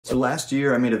So last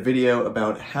year I made a video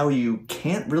about how you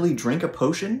can't really drink a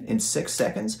potion in 6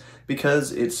 seconds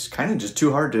because it's kind of just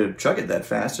too hard to chug it that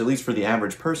fast, at least for the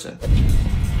average person.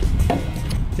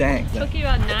 Dang. Took you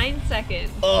about 9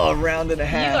 seconds. Oh, a round and a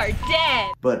half. You are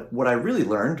dead. But what I really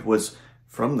learned was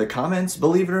from the comments,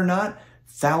 believe it or not,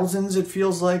 thousands, it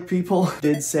feels like, people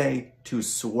did say to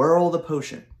swirl the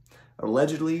potion.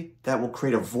 Allegedly, that will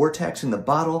create a vortex in the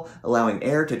bottle, allowing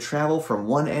air to travel from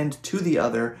one end to the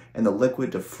other and the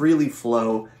liquid to freely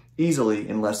flow easily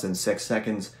in less than 6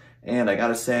 seconds. And I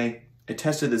gotta say, I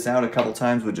tested this out a couple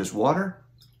times with just water.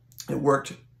 It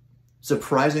worked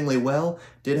surprisingly well.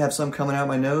 Did have some coming out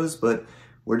my nose, but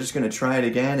we're just gonna try it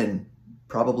again and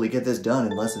probably get this done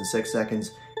in less than 6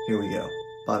 seconds. Here we go.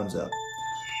 Bottoms up.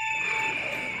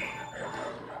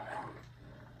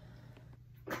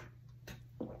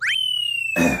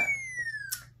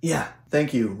 Yeah,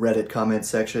 thank you, Reddit comment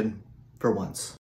section, for once.